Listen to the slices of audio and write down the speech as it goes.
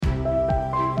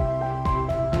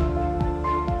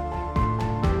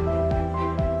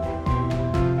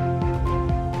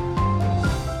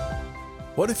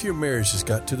What if your marriage has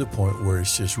got to the point where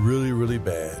it's just really, really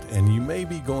bad and you may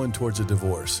be going towards a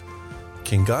divorce?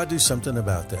 Can God do something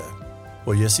about that?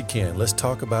 Well, yes, He can. Let's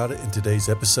talk about it in today's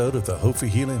episode of the Hope for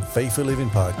Healing, Faith for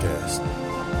Living podcast.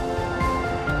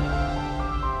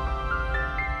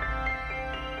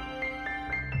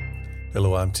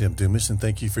 Hello, I'm Tim Dumas, and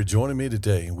thank you for joining me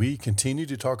today. We continue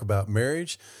to talk about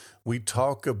marriage. We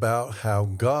talk about how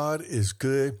God is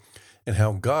good and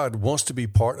how God wants to be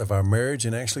part of our marriage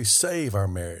and actually save our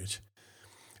marriage.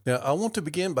 Now, I want to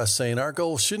begin by saying our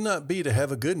goal should not be to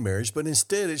have a good marriage, but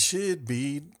instead it should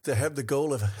be to have the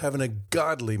goal of having a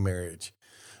godly marriage.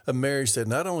 A marriage that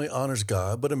not only honors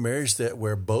God, but a marriage that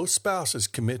where both spouses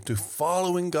commit to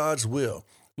following God's will,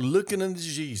 looking unto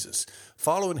Jesus,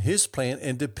 following His plan,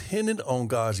 and dependent on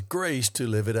God's grace to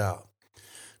live it out.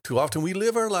 Too often we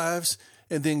live our lives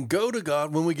and then go to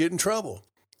God when we get in trouble.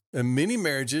 And many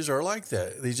marriages are like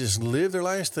that. They just live their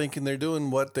lives thinking they're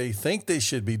doing what they think they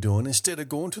should be doing instead of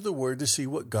going to the Word to see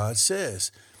what God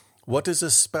says. What does a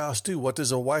spouse do? What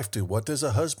does a wife do? What does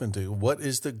a husband do? What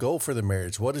is the goal for the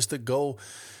marriage? What is the goal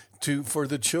for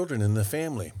the children and the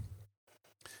family?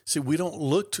 See, we don't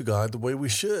look to God the way we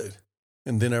should.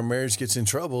 And then our marriage gets in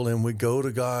trouble and we go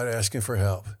to God asking for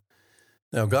help.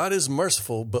 Now, God is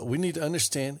merciful, but we need to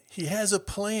understand He has a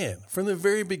plan. From the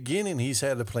very beginning, He's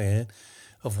had a plan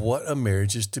of what a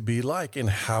marriage is to be like and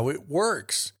how it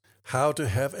works, how to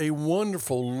have a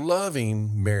wonderful,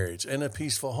 loving marriage and a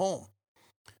peaceful home.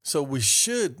 So we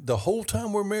should, the whole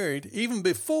time we're married, even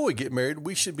before we get married,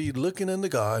 we should be looking unto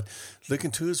God,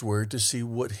 looking to His Word to see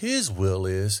what His will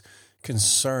is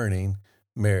concerning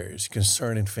marriage,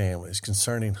 concerning families,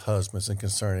 concerning husbands, and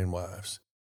concerning wives.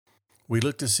 We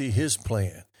look to see His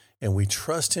plan, and we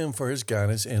trust Him for His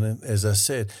guidance and, as I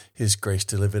said, His grace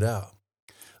to live it out.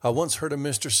 I once heard a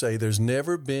minister say there's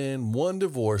never been one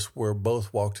divorce where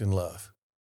both walked in love.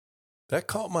 That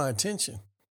caught my attention.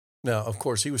 Now, of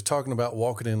course, he was talking about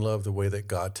walking in love the way that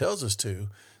God tells us to,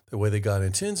 the way that God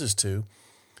intends us to.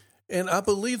 And I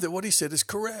believe that what he said is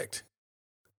correct.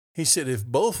 He said if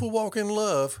both will walk in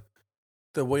love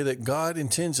the way that God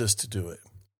intends us to do it,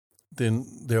 then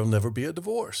there'll never be a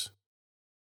divorce.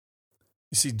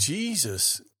 You see,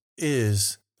 Jesus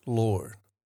is Lord.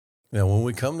 Now, when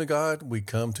we come to God, we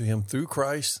come to Him through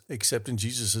Christ, accepting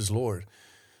Jesus as Lord.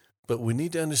 But we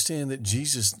need to understand that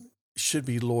Jesus should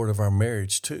be Lord of our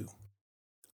marriage too,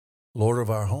 Lord of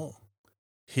our home.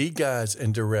 He guides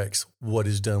and directs what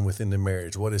is done within the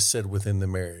marriage, what is said within the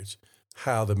marriage,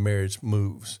 how the marriage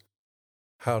moves,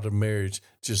 how the marriage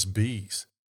just bees.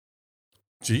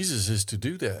 Jesus is to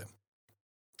do that.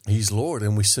 He's Lord,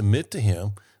 and we submit to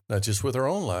Him, not just with our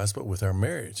own lives, but with our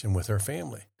marriage and with our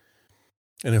family.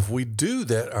 And if we do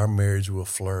that, our marriage will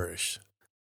flourish.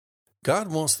 God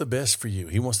wants the best for you.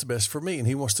 He wants the best for me, and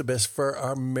He wants the best for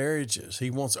our marriages.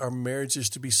 He wants our marriages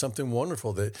to be something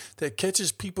wonderful that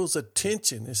catches people's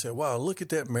attention. They say, wow, look at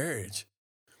that marriage.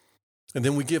 And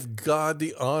then we give God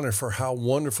the honor for how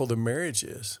wonderful the marriage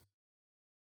is.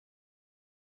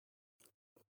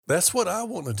 That's what I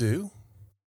want to do.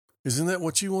 Isn't that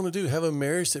what you want to do? Have a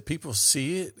marriage that people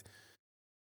see it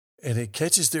and it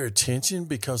catches their attention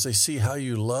because they see how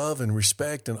you love and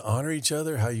respect and honor each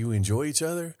other, how you enjoy each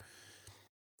other.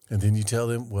 And then you tell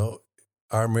them, well,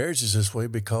 our marriage is this way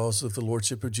because of the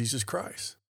Lordship of Jesus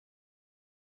Christ.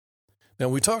 Now,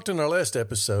 we talked in our last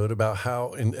episode about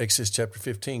how in Exodus chapter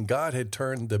 15, God had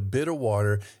turned the bitter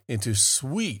water into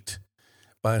sweet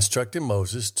by instructing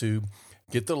Moses to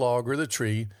get the log or the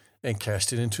tree and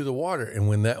cast it into the water. And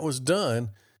when that was done,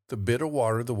 the bitter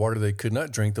water, the water they could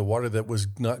not drink, the water that was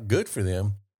not good for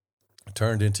them,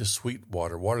 turned into sweet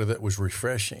water, water that was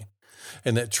refreshing.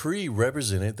 And that tree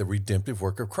represented the redemptive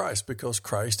work of Christ because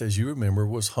Christ, as you remember,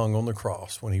 was hung on the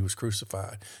cross when He was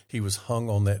crucified. He was hung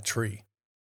on that tree.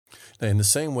 Now, in the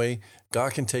same way,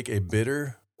 God can take a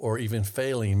bitter or even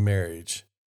failing marriage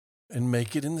and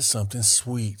make it into something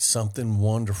sweet, something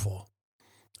wonderful.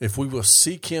 If we will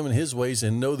seek Him in His ways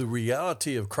and know the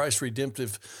reality of Christ's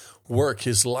redemptive work,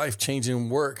 His life-changing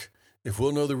work, if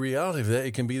we'll know the reality of that,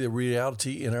 it can be the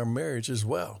reality in our marriage as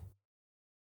well.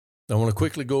 Now, I want to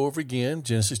quickly go over again,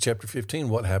 Genesis chapter 15,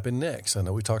 what happened next. I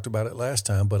know we talked about it last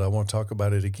time, but I want to talk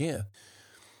about it again.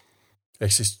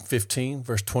 Exodus 15,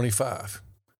 verse 25.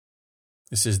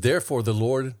 It says, therefore the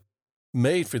Lord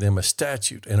made for them a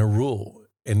statute and a rule,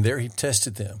 and there He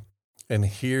tested them. And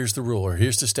here's the rule, or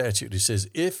here's the statute. It says,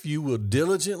 if you will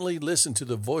diligently listen to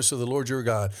the voice of the Lord your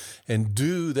God and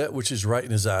do that which is right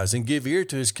in His eyes and give ear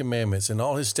to His commandments and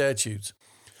all His statutes,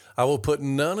 I will put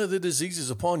none of the diseases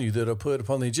upon you that are put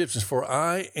upon the Egyptians, for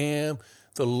I am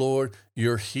the Lord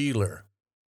your healer.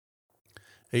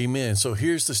 Amen. So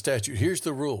here's the statute. Here's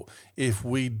the rule. If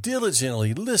we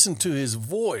diligently listen to his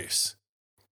voice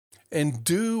and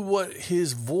do what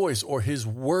his voice or his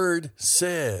word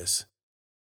says,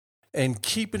 and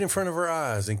keep it in front of our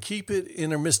eyes and keep it in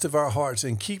the midst of our hearts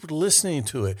and keep listening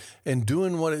to it and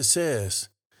doing what it says,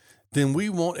 then we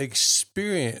won't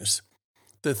experience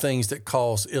the things that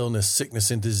cause illness, sickness,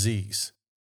 and disease.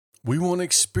 We won't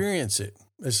experience it.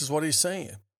 This is what he's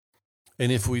saying.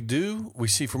 And if we do, we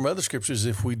see from other scriptures,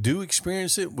 if we do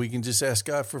experience it, we can just ask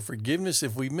God for forgiveness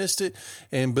if we missed it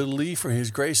and believe for his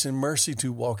grace and mercy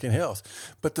to walk in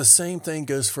health. But the same thing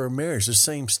goes for a marriage, the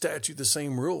same statute, the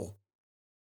same rule.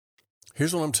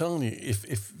 Here's what I'm telling you.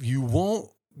 If you want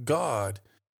God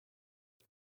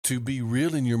to be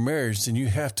real in your marriage, then you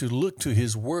have to look to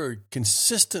his word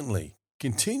consistently,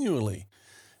 continually.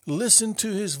 Listen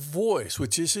to his voice,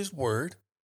 which is his word,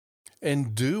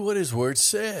 and do what his word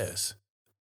says.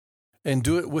 And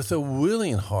do it with a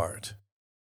willing heart.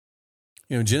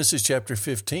 You know, Genesis chapter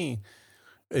 15,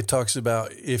 it talks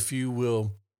about if you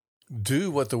will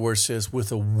do what the word says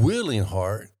with a willing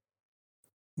heart,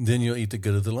 then you'll eat the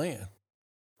good of the land.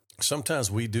 Sometimes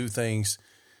we do things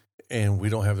and we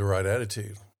don't have the right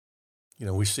attitude. You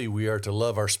know, we see we are to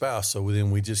love our spouse, so then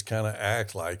we just kind of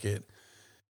act like it,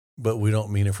 but we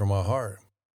don't mean it from our heart.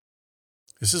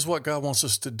 This is what God wants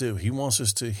us to do. He wants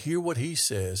us to hear what he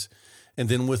says, and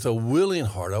then with a willing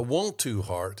heart, a want-to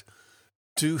heart,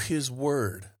 do his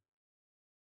word.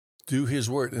 Do his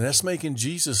word. And that's making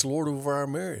Jesus Lord over our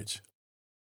marriage.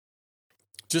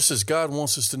 Just as God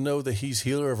wants us to know that he's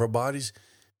healer of our bodies,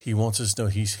 he wants us to know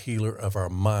he's healer of our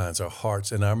minds, our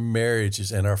hearts, and our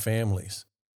marriages and our families.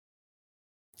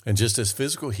 And just as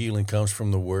physical healing comes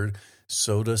from the word,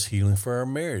 so does healing for our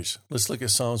marriage. Let's look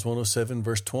at Psalms 107,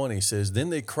 verse 20. It says,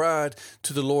 then they cried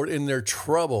to the Lord in their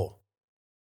trouble,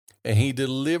 and he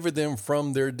delivered them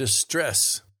from their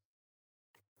distress.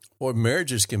 Or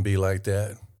marriages can be like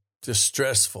that, just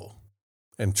stressful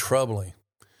and troubling.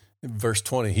 In verse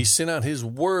 20, he sent out his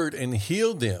word and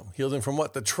healed them. Healed them from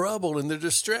what? The trouble and the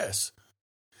distress.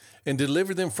 And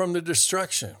delivered them from the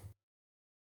destruction.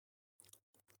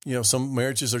 You know, some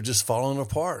marriages are just falling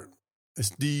apart. It's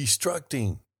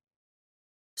destructing.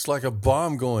 It's like a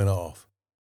bomb going off.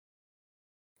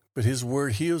 But his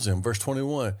word heals them. Verse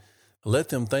 21, let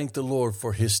them thank the Lord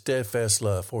for his steadfast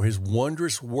love, for his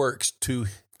wondrous works to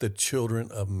the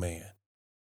children of man.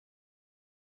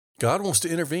 God wants to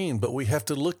intervene, but we have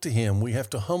to look to him. We have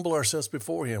to humble ourselves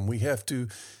before him. We have to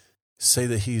say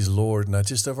that he's Lord, not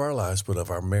just of our lives, but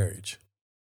of our marriage.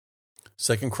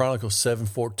 2 Chronicles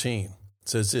 7:14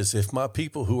 says this, if my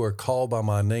people who are called by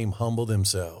my name humble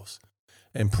themselves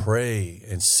and pray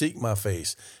and seek my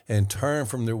face and turn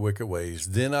from their wicked ways,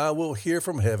 then I will hear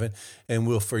from heaven and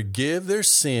will forgive their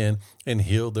sin and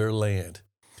heal their land.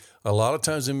 A lot of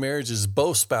times in marriages,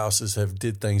 both spouses have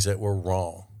did things that were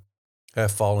wrong,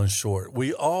 have fallen short.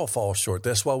 We all fall short.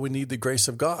 That's why we need the grace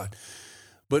of God.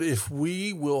 But if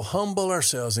we will humble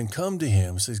ourselves and come to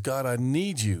him and say, God, I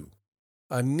need you.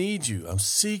 I need you. I'm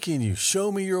seeking you.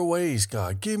 Show me your ways,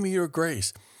 God. Give me your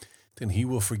grace. Then he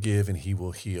will forgive and he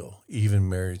will heal, even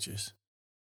marriages.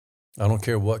 I don't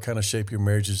care what kind of shape your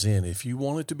marriage is in. If you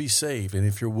want it to be saved, and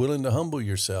if you're willing to humble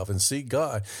yourself and seek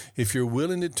God, if you're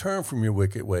willing to turn from your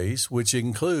wicked ways, which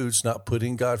includes not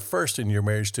putting God first in your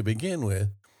marriage to begin with,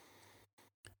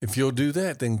 if you'll do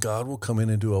that, then God will come in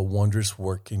and do a wondrous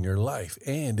work in your life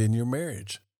and in your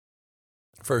marriage.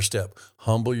 First step,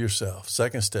 humble yourself.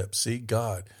 Second step, seek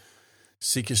God.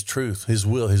 Seek his truth, his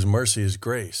will, his mercy, his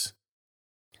grace.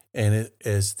 And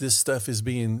as this stuff is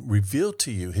being revealed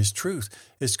to you, his truth,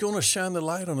 it's going to shine the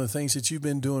light on the things that you've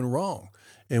been doing wrong.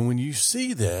 And when you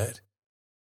see that,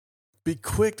 be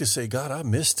quick to say, God, I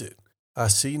missed it. I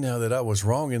see now that I was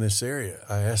wrong in this area.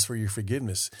 I ask for your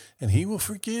forgiveness, and he will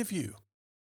forgive you.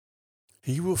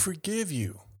 He will forgive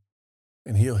you,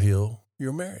 and he'll heal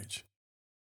your marriage.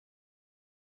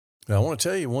 Now, I want to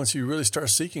tell you, once you really start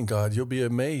seeking God, you'll be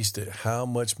amazed at how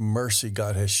much mercy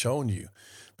God has shown you,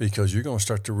 because you're going to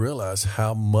start to realize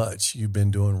how much you've been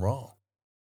doing wrong.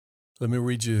 Let me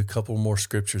read you a couple more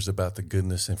scriptures about the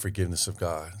goodness and forgiveness of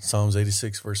God. Psalms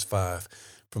 86, verse 5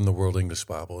 from the World English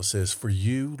Bible. It says, for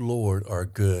you, Lord, are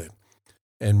good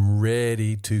and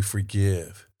ready to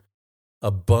forgive,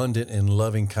 abundant in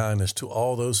loving kindness to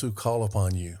all those who call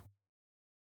upon you.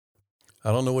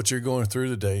 I don't know what you're going through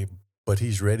today, but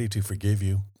he's ready to forgive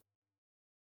you.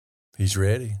 He's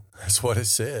ready. That's what it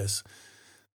says.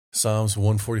 Psalms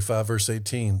 145, verse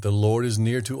 18, the Lord is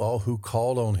near to all who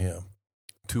call on him,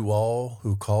 to all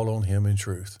who call on him in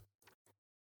truth.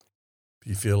 Do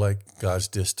you feel like God's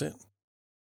distant?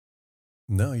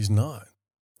 No, he's not.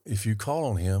 If you call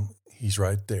on him, He's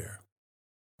right there.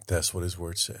 That's what his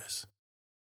word says.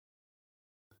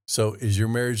 So is your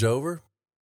marriage over?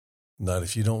 Not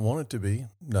if you don't want it to be.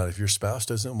 Not if your spouse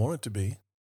doesn't want it to be.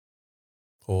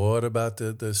 What about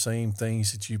the same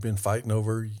things that you've been fighting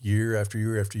over year after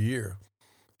year after year?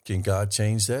 Can God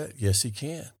change that? Yes, he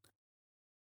can.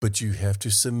 But you have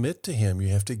to submit to him. You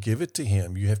have to give it to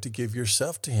him. You have to give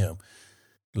yourself to him.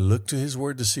 Look to his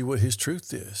word to see what his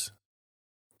truth is.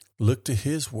 Look to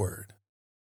his word.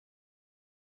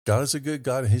 God is a good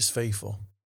God and he's faithful.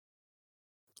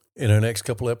 In our next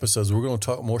couple episodes, we're going to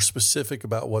talk more specific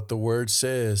about what the word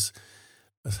says,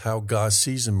 how God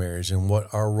sees a marriage and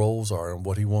what our roles are and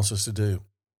what he wants us to do.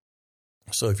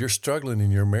 So if you're struggling in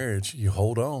your marriage, you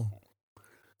hold on.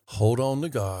 Hold on to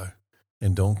God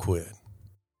and don't quit.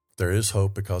 There is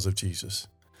hope because of Jesus.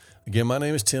 Again, my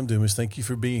name is Tim Dumas. Thank you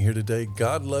for being here today.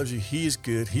 God loves you. He is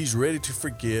good. He's ready to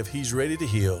forgive. He's ready to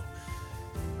heal.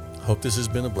 Hope this has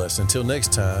been a blessing. Until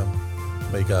next time,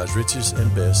 may God's riches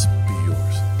and best be